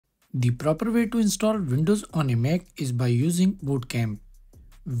The proper way to install Windows on a Mac is by using Boot Camp.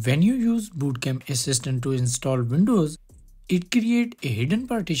 When you use Boot Camp Assistant to install Windows, it creates a hidden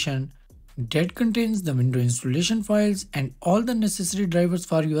partition that contains the Windows installation files and all the necessary drivers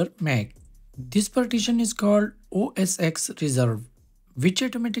for your Mac. This partition is called OSXRESERVED, which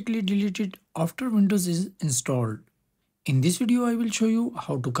automatically deleted after Windows is installed. In this video, I will show you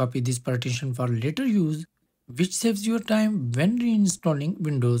how to copy this partition for later use, which saves your time when reinstalling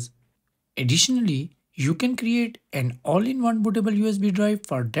Windows. Additionally, you can create an all-in-one bootable USB drive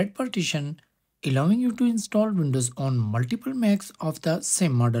for that partition, allowing you to install Windows on multiple Macs of the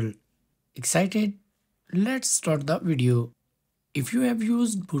same model. Excited? Let's start the video. If you have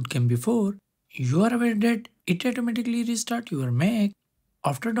used Boot Camp before, you are aware that it automatically restarts your Mac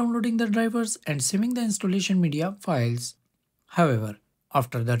after downloading the drivers and saving the installation media files. However,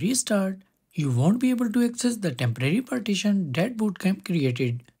 after the restart, you won't be able to access the temporary partition that Boot Camp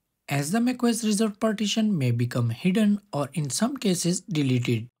created, as the macOS reserved partition may become hidden or in some cases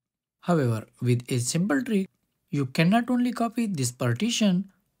deleted. However, with a simple trick, you can not only copy this partition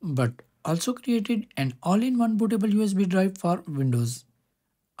but also created an all-in-one bootable USB drive for Windows.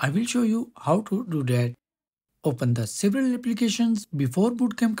 I will show you how to do that. Open the several applications before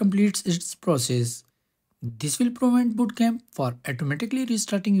Boot Camp completes its process. This will prevent Boot Camp for automatically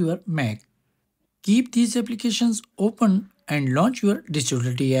restarting your Mac. Keep these applications open and launch your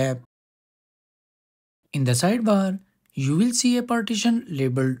Distributed app. In the sidebar, you will see a partition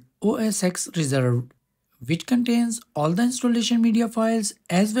labeled OSXRESERVED, which contains all the installation media files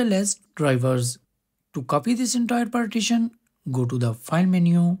as well as drivers. To copy this entire partition, go to the File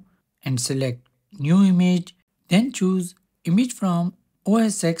menu and select New Image, then choose Image from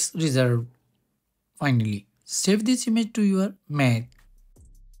OSXRESERVED. Finally, save this image to your Mac.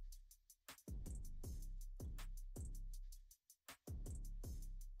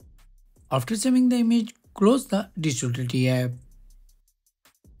 After saving the image, close the Distributed app.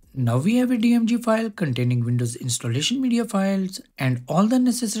 Now we have a DMG file containing Windows installation media files and all the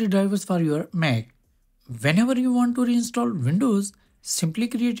necessary drivers for your Mac. Whenever you want to reinstall Windows, simply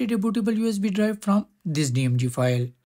create a bootable USB drive from this DMG file.